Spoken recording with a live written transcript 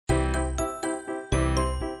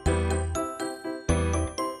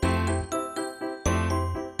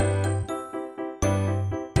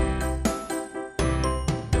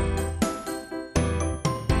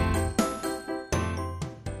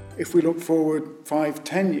if we look forward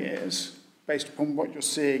 5-10 years, based upon what you're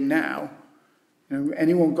seeing now,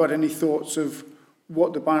 anyone got any thoughts of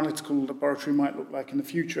what the bioanalytical laboratory might look like in the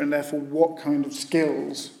future, and therefore what kind of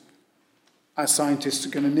skills our scientists are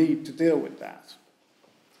going to need to deal with that?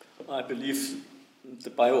 I believe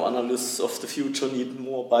the bioanalysts of the future need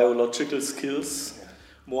more biological skills,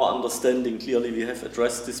 more understanding. Clearly, we have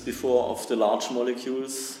addressed this before of the large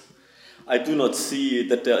molecules. I do not see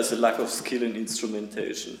that there is a lack of skill in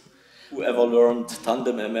instrumentation. Whoever learned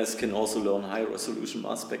tandem MS can also learn high-resolution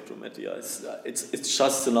mass spectrometry. It's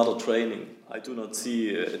just another training. I do not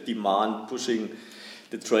see a demand pushing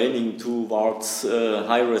the training towards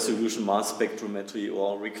high-resolution mass spectrometry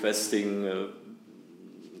or requesting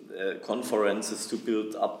conferences to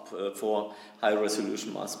build up for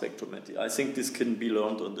high-resolution mass spectrometry. I think this can be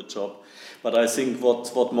learned on the job. But I think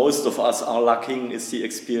what most of us are lacking is the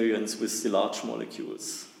experience with the large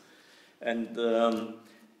molecules. And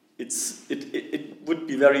it would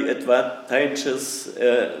be very advantageous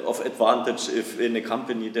if in a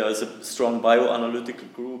company there is a strong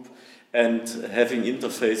bioanalytical group and having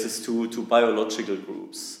interfaces to biological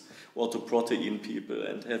groups or to protein people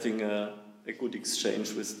and having a good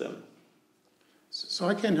exchange with them. So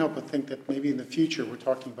I can't help but think that maybe in the future we're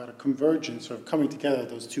talking about a convergence or coming together of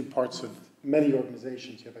those two parts of many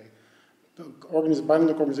organizations. You have a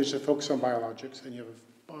biological organization that focuses on biologics, and you have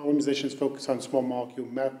organizations focused on small molecule,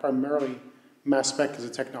 primarily mass spec as a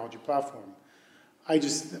technology platform.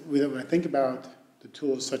 When I think about the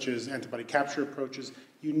tools such as antibody capture approaches,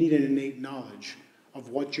 you need an innate knowledge of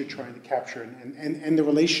what you're trying to capture and the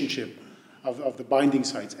relationship of the binding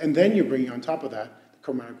sites. And then you're bringing on top of that the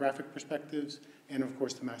chromatographic perspectives and, of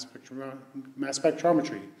course, the mass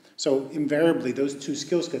spectrometry. So invariably, those two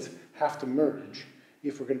skill sets have to merge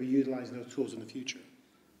if we're going to be utilizing those tools in the future.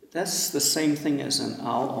 That's the same thing as in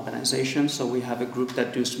our organization. So we have a group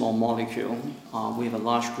that do small molecule. We have a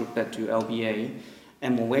large group that do LBA.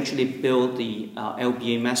 And when we actually build the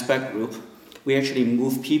LBA mass spec group, we actually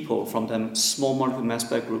move people from the small molecule mass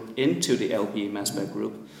spec group into the LBA mass spec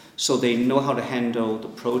group, so they know how to handle the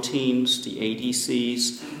proteins, the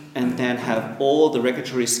ADCs, and then have all the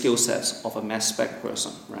regulatory skill sets of a mass spec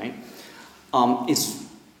person, right?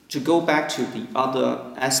 To go back to the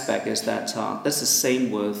other aspect is that that's the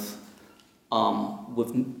same with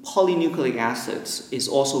polynucleic acids. Is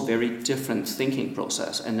also very different thinking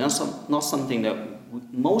process, and that's not something that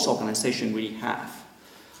most organizations really have.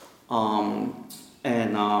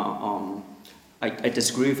 I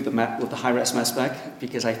disagree with the high-res mass spec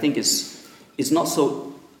because I think it's not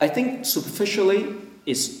so. I think superficially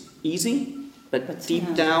it's easy, but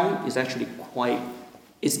deep down it's actually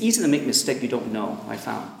it's easy to make mistake you don't know. I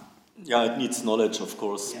found. Yeah, it needs knowledge, of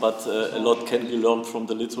course, but a lot can be learned from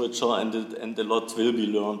the literature, and a lot will be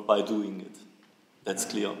learned by doing it. That's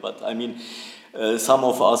clear. But I mean, some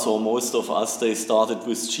of us or most of us, they started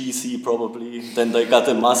with GC probably. Then they got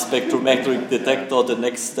a mass spectrometric detector. The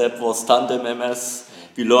next step was tandem MS.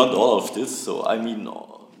 We learned all of this. So I mean,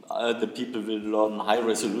 the people will learn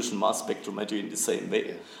high-resolution mass spectrometry in the same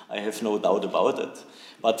way. I have no doubt about it.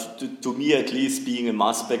 But to me, at least, being a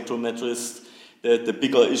mass spectrometrist, the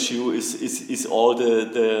bigger issue is all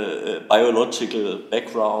the biological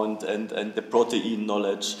background and the protein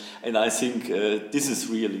knowledge. And I think this is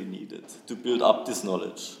really needed to build up this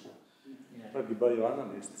knowledge. But the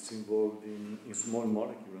bioanalysts involved in small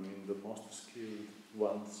molecule, I mean, the most skilled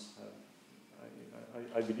ones have,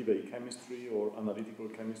 I believe, a chemistry or analytical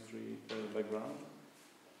chemistry background.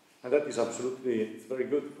 And that is it's very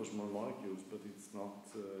good for small molecules, but it's not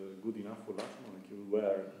good enough for large molecule,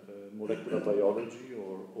 where molecular biology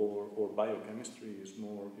or biochemistry is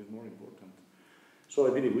more important. So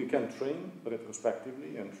I believe we can train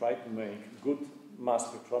retrospectively and try to make good mass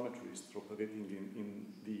spectrometrists operating in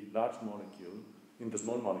the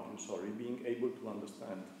small molecule, being able to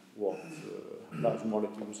understand what large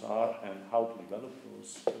molecules are and how to develop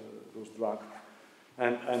those drugs,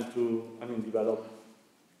 and to develop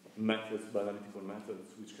bioanalytical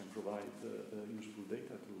methods which can provide useful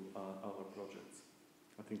data to our projects.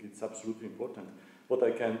 I think it's absolutely important. What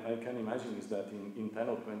I can imagine is that in 10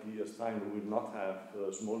 or 20 years' time we will not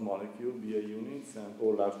have small molecule BA units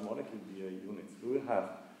or large molecule BA units. We will have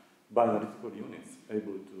bioanalytical units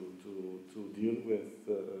able to deal with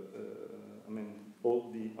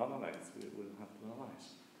all the analytes we will have to analyze.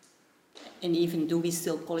 And even do we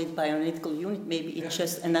still call it bioanalytical unit? Maybe it's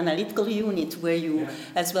just an analytical unit where you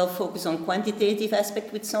as well focus on quantitative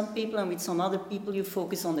aspect with some people, and with some other people you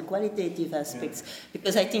focus on the qualitative aspects.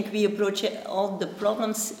 Because I think we approach all the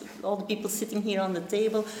problems, all the people sitting here on the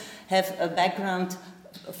table have a background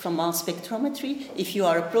from mass spectrometry. If you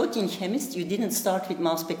are a protein chemist, you didn't start with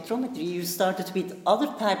mass spectrometry. You started with other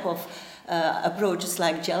type of approaches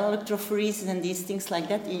like gel electrophoresis and these things like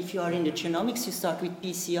that. If you are in the genomics, you start with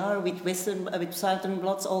PCR, with Southern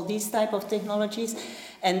blots, all these type of technologies.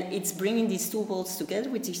 And it's bringing these two worlds together,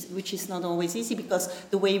 which is not always easy, because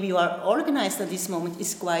the way we are organized at this moment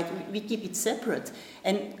is we keep it separate.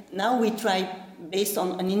 And now we try, based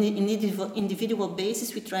on an individual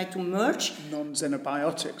basis, we try to merge.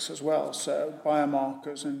 Non-xenobiotics as well, so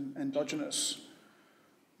biomarkers and endogenous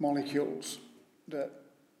molecules that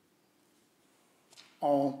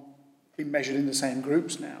are being measured in the same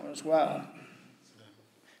groups now as well.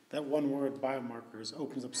 That one word, biomarkers,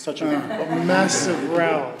 opens up such a massive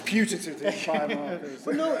realm. Putative biomarkers.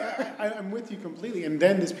 But no, I'm with you completely. And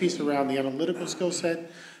then this piece around the analytical skill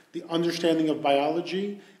set, the understanding of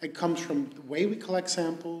biology, it comes from the way we collect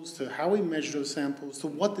samples, to how we measure those samples, to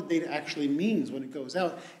what the data actually means when it goes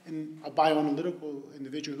out, and a bioanalytical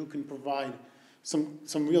individual who can provide some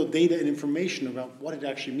real data and information about what it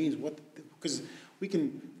actually means. Because we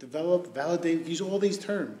can develop, validate, use all these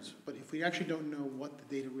terms, but if we actually don't know what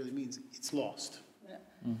the data really means, it's lost. Yeah.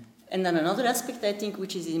 And then another aspect, I think,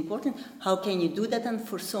 which is important, how can you do that and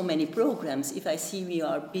for so many programs? If I see we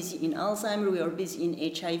are busy in Alzheimer, we are busy in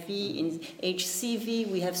HIV, in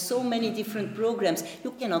HCV, we have so many different programs.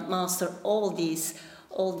 You cannot master all these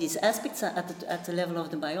aspects at the level of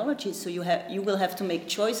the biology. So you will have to make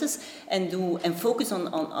choices and focus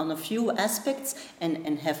on a few aspects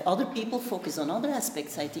and have other people focus on other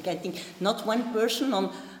aspects. I think not one person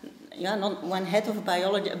not one head of a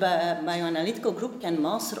bioanalytical group can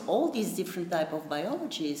master all these different type of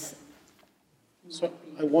biologies. So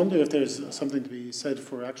I wonder if there's something to be said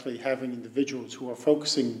for actually having individuals who are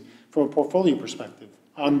focusing from a portfolio perspective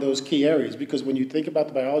on those key areas, because when you think about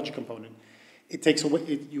the biology component, it takes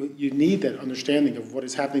away, you need that understanding of what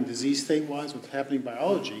is happening disease state-wise, what's happening in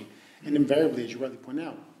biology, and invariably, as you rightly point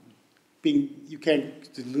out, you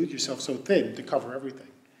can't dilute yourself so thin to cover everything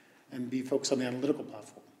and be focused on the analytical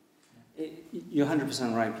platform. You're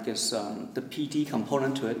 100% right, because the PD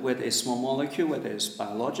component to it, whether it's small molecule, whether it's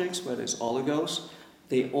biologics, whether it's oligos,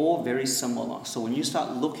 they're all very similar. So when you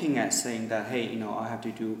start looking at saying that, hey, I have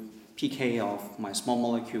to do PK of my small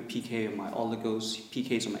molecule, PK of my oligos,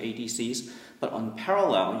 PKs of my ADCs, but on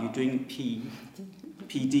parallel, you're doing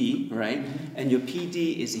PD, right? And your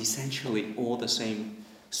PD is essentially all the same.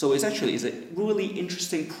 So it's a really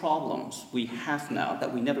interesting problems we have now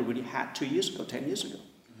that we never really had 2 years ago, 10 years ago.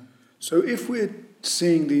 So if we're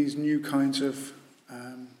seeing these new kinds of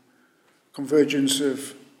convergence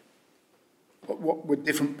of what were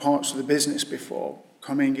different parts of the business before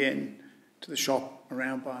coming in to the shop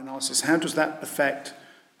around bioanalysis, how does that affect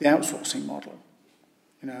the outsourcing model?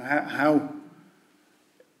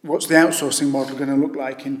 What's the outsourcing model going to look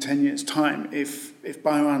like in 10 years' time? If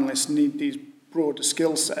bioanalysts need these broader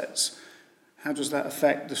skill sets, how does that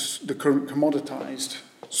affect the current commoditized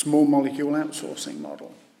small molecule outsourcing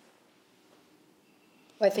model?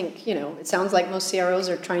 Well, I think, it sounds like most CROs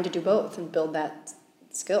are trying to do both and build that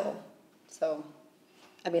skill. So,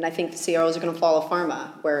 I think the CROs are going to follow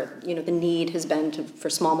pharma, where, the need has been for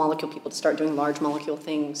small molecule people to start doing large molecule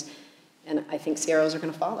things. And I think CROs are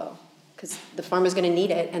going to follow, because the pharma is going to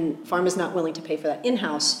need it, and pharma is not willing to pay for that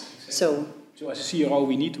in-house. So as a CRO,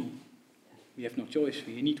 we have no choice.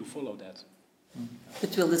 We need to follow that.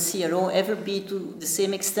 But will the CRO ever be to the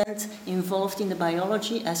same extent involved in the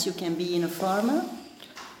biology as you can be in a pharma?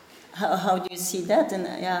 How do you see that, and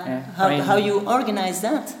how you organize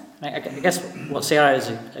that? I guess what CROs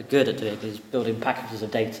are good at doing is building packages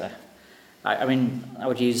of data. I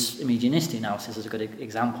would use immunogenicity analysis as a good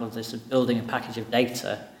example of this, of building a package of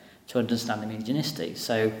data to understand immunogenicity.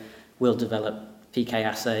 So we'll develop PK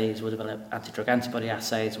assays, we'll develop anti-drug antibody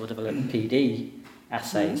assays, we'll develop PD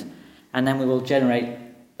assays, and then we will generate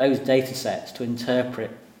those data sets to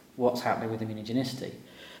interpret what's happening with immunogenicity.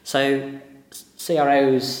 So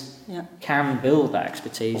CROs can build that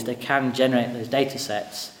expertise, they can generate those data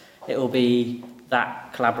sets. It will be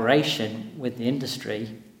that collaboration with the industry,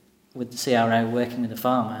 with the CRO working with the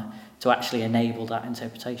pharma, to actually enable that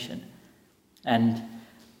interpretation. And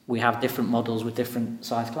we have different models with different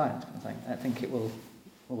size clients. I think it will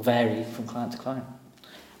vary from client to client,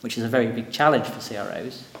 which is a very big challenge for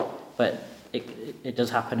CROs, but it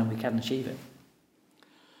does happen and we can achieve it.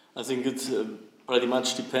 I think it's pretty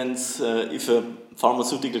much depends if a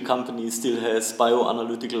pharmaceutical company still has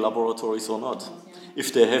bioanalytical laboratories or not.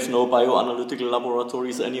 If they have no bioanalytical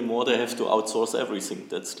laboratories anymore, they have to outsource everything,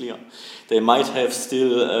 that's clear. They might have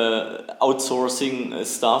still outsourcing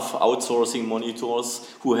stuff, outsourcing monitors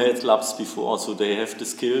who had labs before, so they have the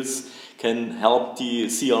skills, can help the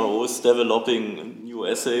CROs developing new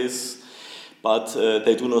assays, but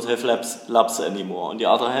they do not have labs anymore. On the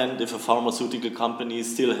other hand, if a pharmaceutical company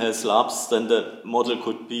still has labs, then the model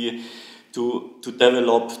could be to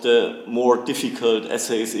develop the more difficult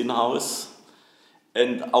assays in-house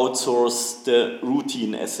and outsource the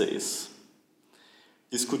routine assays.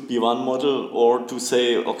 This could be one model, or to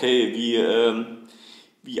say, okay,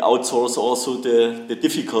 we outsource also the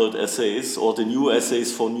difficult assays or the new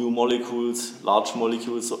assays for new molecules, large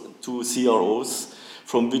molecules, to CROs,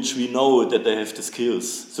 from which we know that they have the skills.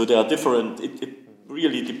 So they are different. It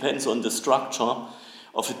really depends on the structure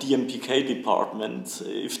of a DMPK department.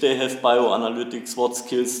 If they have bioanalytics, what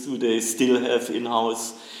skills do they still have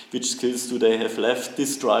in-house? Which skills do they have left?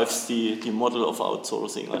 This drives the model of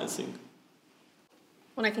outsourcing, I think.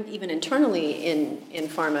 Well, I think even internally in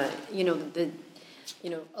pharma,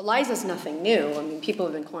 ELISA's nothing new. I mean, people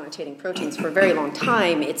have been quantitating proteins for a very long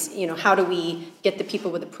time. It's, how do we get the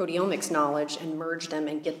people with the proteomics knowledge and merge them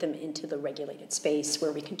and get them into the regulated space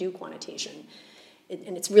where we can do quantitation?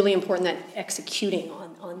 And it's really important that executing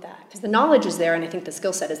on that, because the knowledge is there, and I think the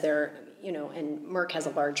skill set is there, and Merck has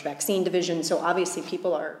a large vaccine division, so obviously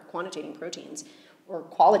people are quantitating proteins or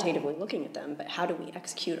qualitatively looking at them, but how do we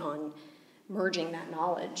execute on merging that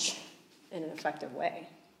knowledge in an effective way?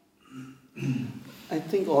 I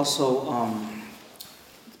think also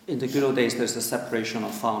in the good old days, there's the separation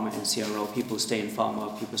of pharma and CRO. People stay in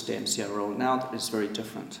pharma, people stay in CRO. Now it's very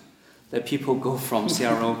different. That people go from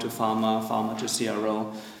CRO to pharma, pharma to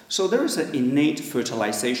CRO. So there is an innate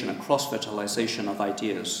fertilization, a cross-fertilization of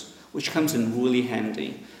ideas, which comes in really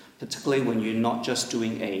handy, particularly when you're not just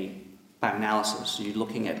doing a bioanalysis, you're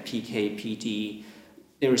looking at PK, PD.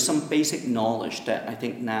 There is some basic knowledge that I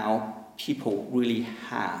think now people really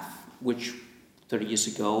have, which 30 years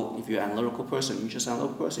ago, if you're an analytical person, you're just an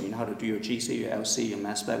analytical person, you know how to do your GC, your LC, your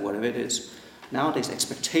mass spec, whatever it is. Nowadays,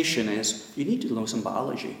 expectation is you need to know some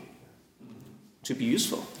biology to be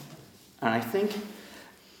useful. And I think,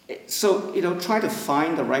 so, try to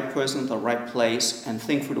find the right person, the right place, and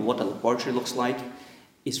think through what the laboratory looks like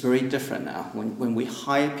is very different now. When we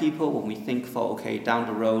hire people, when we think for, okay, down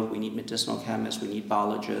the road, we need medicinal chemists, we need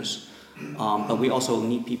biologists, but we also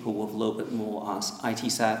need people with a little bit more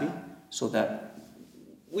IT savvy, so that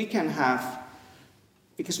we can have,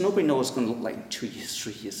 because nobody knows what's going to look like in 2 years,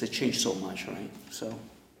 3 years. They change so much, right? So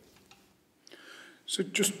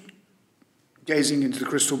just gazing into the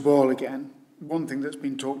crystal ball again, one thing that's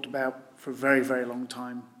been talked about for a very, very long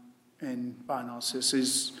time in bioanalysis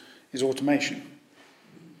is automation.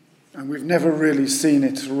 And we've never really seen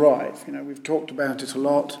it arrive. We've talked about it a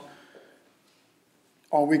lot.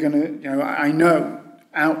 Are we going to, I know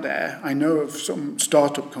out there, I know of some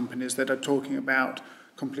startup companies that are talking about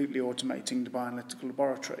completely automating the bioanalytical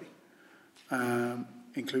laboratory,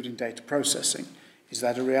 including data processing. Is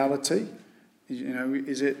that a reality?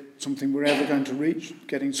 Is it something we're ever going to reach,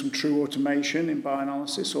 getting some true automation in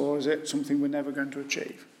bioanalysis, or is it something we're never going to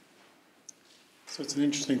achieve? So it's an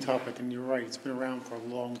interesting topic, and you're right, it's been around for a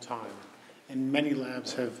long time. And many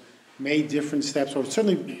labs have made different steps, or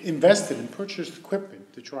certainly invested and purchased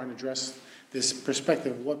equipment to try and address this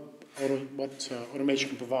perspective of what automation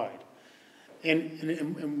can provide.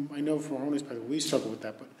 And I know from our own perspective, we struggle with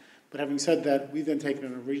that, but having said that, we've then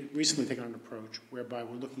recently taken an approach whereby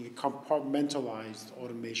we're looking at compartmentalized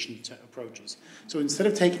automation approaches. So instead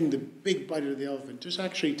of taking the big bite of the elephant, just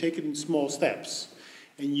actually take it in small steps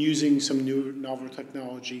and using some new novel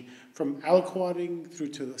technology from aliquoting through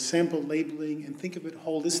to sample labeling, and think of it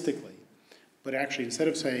holistically. But actually, instead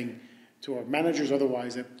of saying to our managers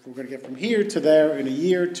otherwise that we're going to get from here to there in a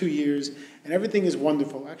year, 2 years, and everything is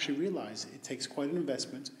wonderful, actually realize it takes quite an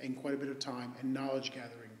investment and quite a bit of time and knowledge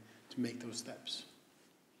gathering to make those steps.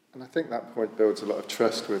 And I think that point builds a lot of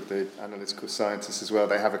trust with the analytical scientists as well.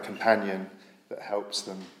 They have a companion that helps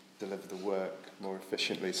them deliver the work more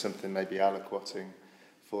efficiently, something maybe aliquoting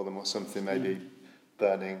for them, or something maybe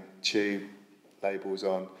burning tube labels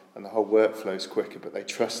on, and the whole workflow is quicker, but they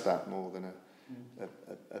trust that more than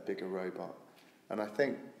a bigger robot. And I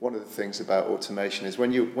think one of the things about automation is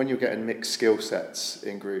when you're getting mixed skill sets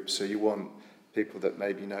in groups, so you want people that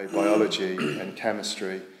maybe know biology and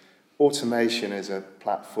chemistry, automation is a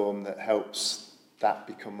platform that helps that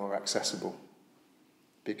become more accessible,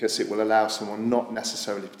 because it will allow someone not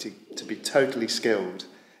necessarily to be totally skilled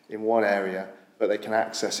in one area, but they can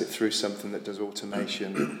access it through something that does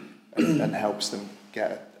automation and helps them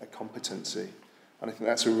get a competency. And I think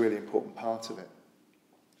that's a really important part of it.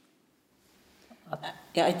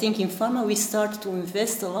 Yeah, I think in pharma we start to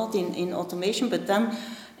invest a lot in automation, but then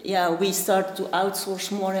we start to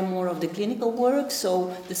outsource more and more of the clinical work.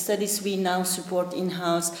 So the studies we now support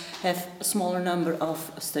in-house have a smaller number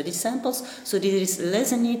of study samples. So there is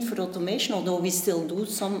less a need for automation, although we still do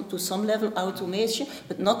to some level automation,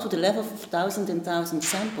 but not to the level of 1,000 and 1,000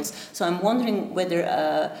 samples. So I'm wondering whether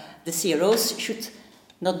the CROs should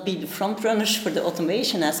not be the front runners for the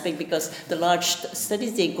automation aspect, because the large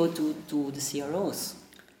studies, they go to the CROs.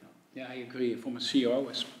 Yeah, I agree. From a CRO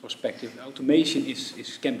perspective, automation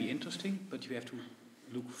can be interesting, but you have to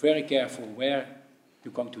look very careful where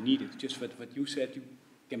you're going to need it. Just what you said, you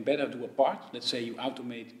can better do a part. Let's say you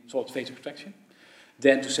automate solid phase extraction,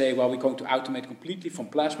 than to say, well, we're going to automate completely from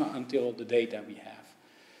plasma until the data we have.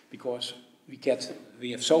 Because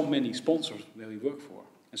we have so many sponsors where we work for,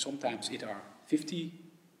 and sometimes it are 50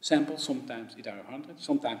 samples, sometimes it are 100,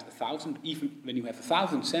 sometimes 1,000. Even when you have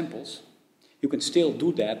 1,000 samples, you can still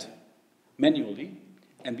do that manually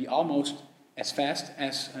and be almost as fast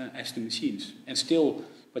as the machines. And still,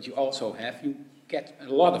 what you also have, you get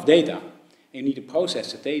a lot of data, and you need to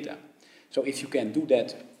process the data. So if you can do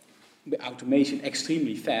that with automation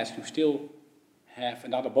extremely fast, you still have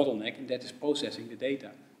another bottleneck, and that is processing the data,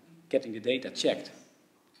 getting the data checked,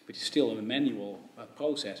 which is still a manual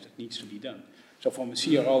process that needs to be done. So from a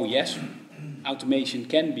CRO, yes, automation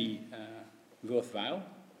can be worthwhile,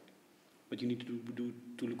 but you need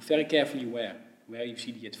to look very carefully where you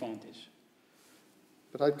see the advantage.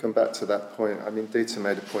 But I'd come back to that point. I mean, Dieter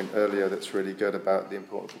made a point earlier that's really good about the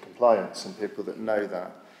importance of compliance and people that know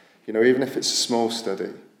that. You know, even if it's a small study,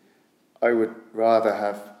 I would rather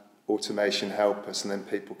have automation help us, and then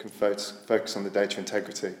people can focus on the data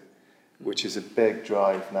integrity, which is a big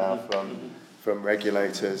drive now from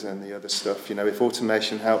regulators and the other stuff. You know, if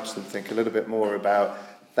automation helps them think a little bit more about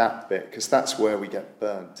that bit, because that's where we get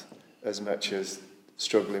burnt as much as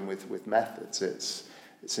struggling with methods.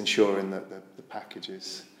 It's ensuring that the package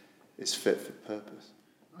is fit for purpose.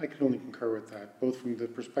 I can only concur with that, both from the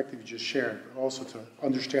perspective you just shared, but also to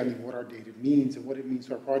understanding what our data means and what it means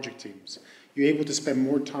to our project teams. You're able to spend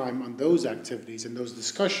more time on those activities and those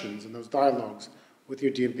discussions and those dialogues with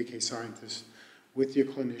your DMPK scientist, with your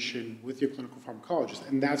clinician, with your clinical pharmacologist,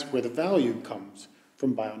 and that's where the value comes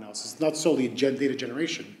from bioanalysis. It's not solely data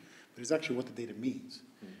generation, but it's actually what the data means.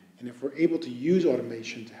 And if we're able to use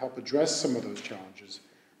automation to help address some of those challenges,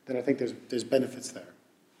 then I think there's benefits there.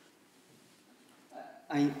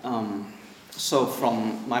 So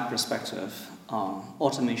from my perspective,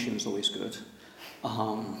 automation is always good.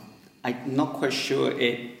 I'm not quite sure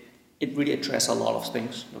it really addresses a lot of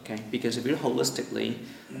things, okay? Because if you're holistically,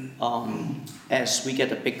 as we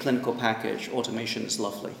get a big clinical package, automation is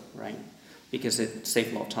lovely, right? Because it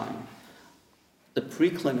saves a lot of time. The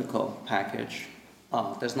preclinical package,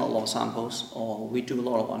 there's not a lot of samples, or we do a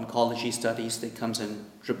lot of oncology studies that comes in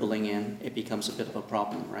dribbling in, it becomes a bit of a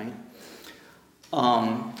problem, right?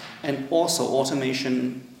 And also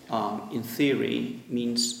automation, in theory,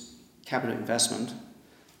 means capital investment.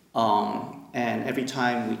 And every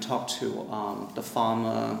time we talk to the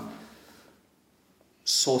pharma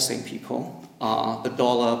sourcing people, the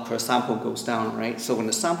dollar per sample goes down, right? So when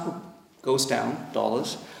the sample goes down,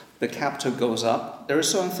 dollars, the capital goes up. There are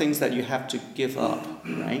certain things that you have to give up,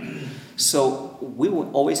 right? So we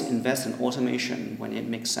will always invest in automation when it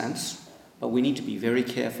makes sense, but we need to be very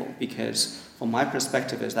careful, because from my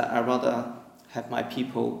perspective is that I'd rather have my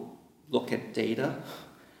people look at data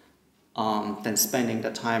than spending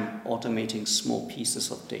the time automating small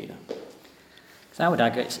pieces of data. So I would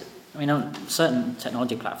argue, on certain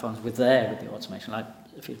technology platforms with the automation, like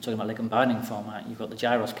if you're talking about ligand binding format, you've got the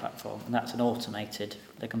Gyros platform, and that's an automated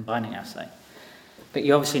ligand binding assay. But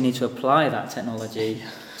you obviously need to apply that technology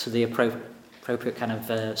to the appropriate kind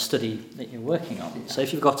of study that you're working on. So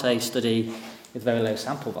if you've got a study with very low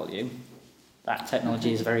sample volume, that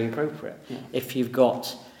technology is very appropriate. Yeah. If you've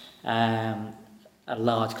got a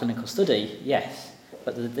large clinical study, yes,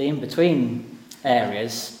 but the in-between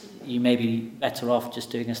areas, you may be better off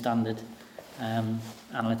just doing a standard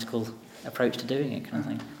analytical approach to doing it, kind of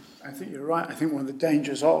thing. I think you're right. I think one of the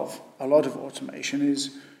dangers of a lot of automation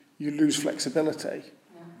is you lose flexibility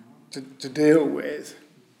to deal with,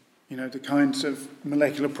 the kinds of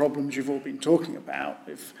molecular problems you've all been talking about.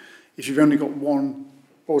 If you've only got one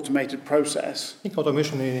automated process. I think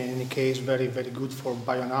automation in any case very, very good for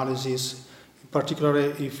bioanalysis,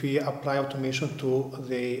 particularly if we apply automation to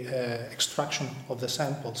the extraction of the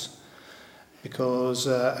samples. because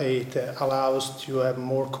it allows to have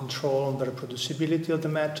more control on the reproducibility of the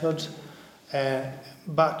method.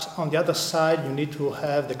 But on the other side, you need to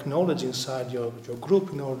have the knowledge inside your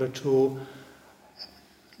group in order to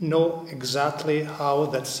know exactly how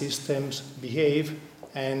that systems behave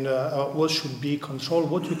and what should be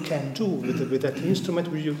controlled, what you can do with that instrument,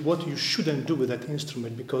 what you shouldn't do with that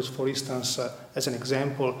instrument. Because, for instance, as an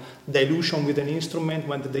example, dilution with an instrument,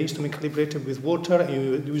 when the instrument calibrated with water and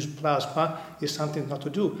you use plasma, is something not to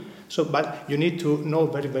do. So, but you need to know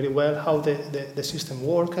very, very well how the system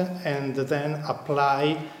works and then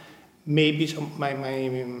apply. Maybe my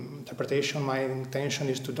interpretation, my intention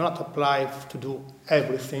is to not apply to do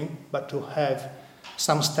everything, but to have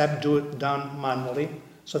some step done manually,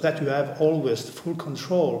 so that you have always full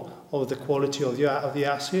control of the quality of the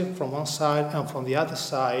assay from one side, and from the other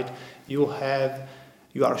side you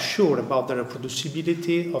are sure about the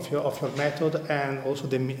reproducibility of your method, and also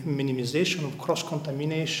the minimization of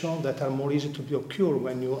cross-contamination that are more easy to be occurred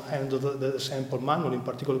when you handle the sample manually, in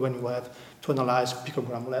particular when you have to analyze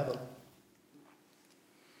picogram level.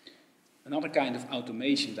 Another kind of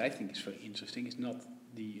automation that I think is very interesting is not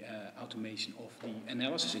the automation of the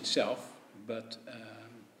analysis itself, but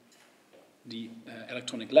the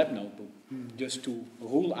electronic lab notebook, just to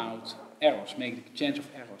rule out errors, make the chance of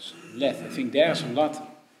errors less. I think there's a lot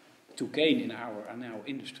to gain in our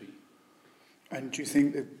industry. And do you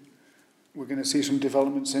think that we're going to see some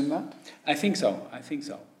developments in that? I think so,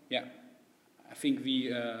 yeah. I think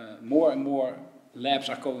more and more labs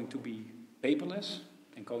are going to be paperless,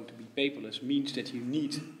 and going to be paperless means that you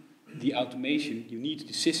need the automation, you need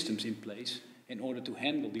the systems in place in order to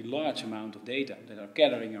handle the large amount of data that are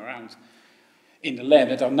gathering around in the lab,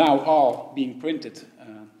 that are now all being printed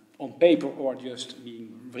on paper or just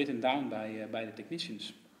being written down by the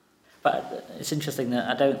technicians. But it's interesting that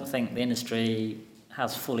I don't think the industry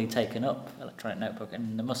has fully taken up electronic notebook,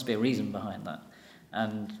 and there must be a reason behind that.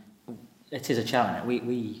 And it is a challenge.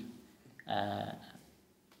 We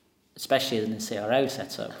especially in the CRO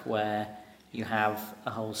setup, where you have a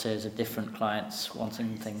whole series of different clients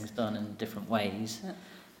wanting things done in different ways.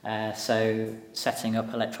 So setting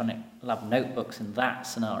up electronic lab notebooks in that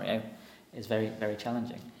scenario is very, very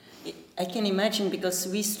challenging. I can imagine, because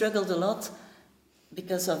we struggled a lot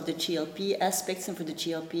because of the GLP aspects and for the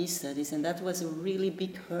GLP studies, and that was a really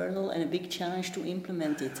big hurdle and a big challenge to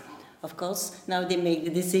implement it. Of course, now they make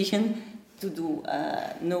the decision to do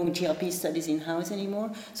no GLP studies in-house anymore,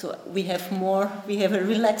 so we have a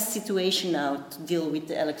relaxed situation now to deal with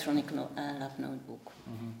the electronic lab notebook.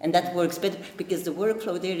 And that works better, because the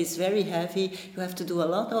workflow there is very heavy. You have to do a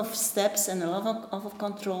lot of steps and a lot of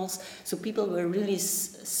controls, so people were really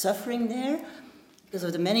suffering there because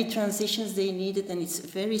of the many transitions they needed, and it's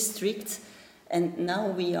very strict. And now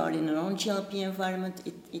we are in a non-GLP environment,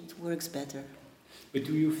 it works better. But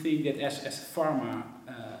do you think that as pharma,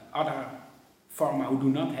 other pharma who do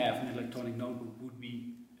not have an electronic notebook would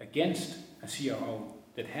be against a CRO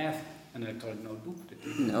that have an electronic notebook?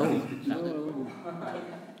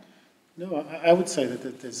 No, I would say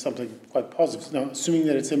that there's something quite positive. Now, assuming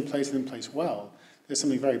that it's in place and in place well, there's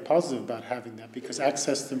something very positive about having that, because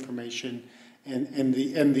access to information and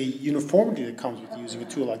the uniformity that comes with using a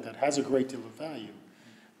tool like that has a great deal of value.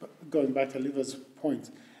 But going back to Liva's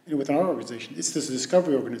point, within our organization, it's this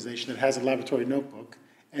discovery organization that has a laboratory notebook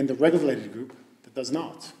and the regulated group that does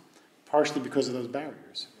not, partially because of those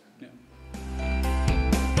barriers.